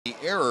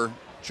error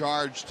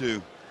charged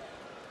to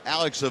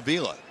Alex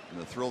Avila. And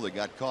the throw that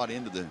got caught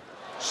into the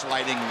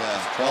sliding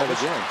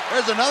pelvis.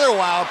 There's another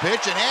wild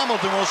pitch, and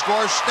Hamilton will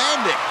score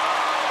standing.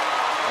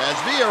 As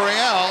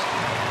Villarreal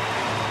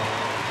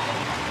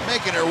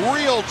making it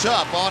real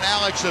tough on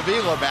Alex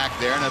Avila back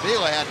there, and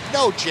Avila had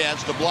no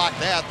chance to block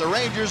that. The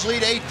Rangers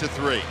lead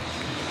 8-3.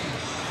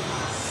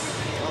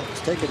 Well,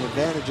 he's taking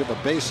advantage of a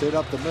base hit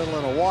up the middle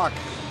and a walk.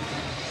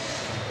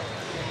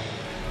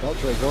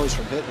 Beltre goes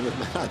from hitting with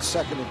men on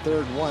second and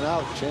third and one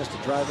out, chance to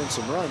drive in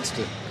some runs,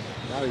 to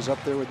now he's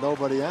up there with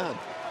nobody on.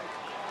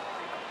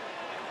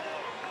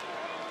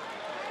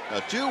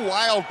 Two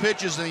wild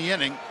pitches in the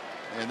inning,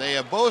 and they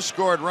have both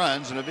scored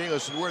runs, and Avila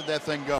said, where'd that thing go?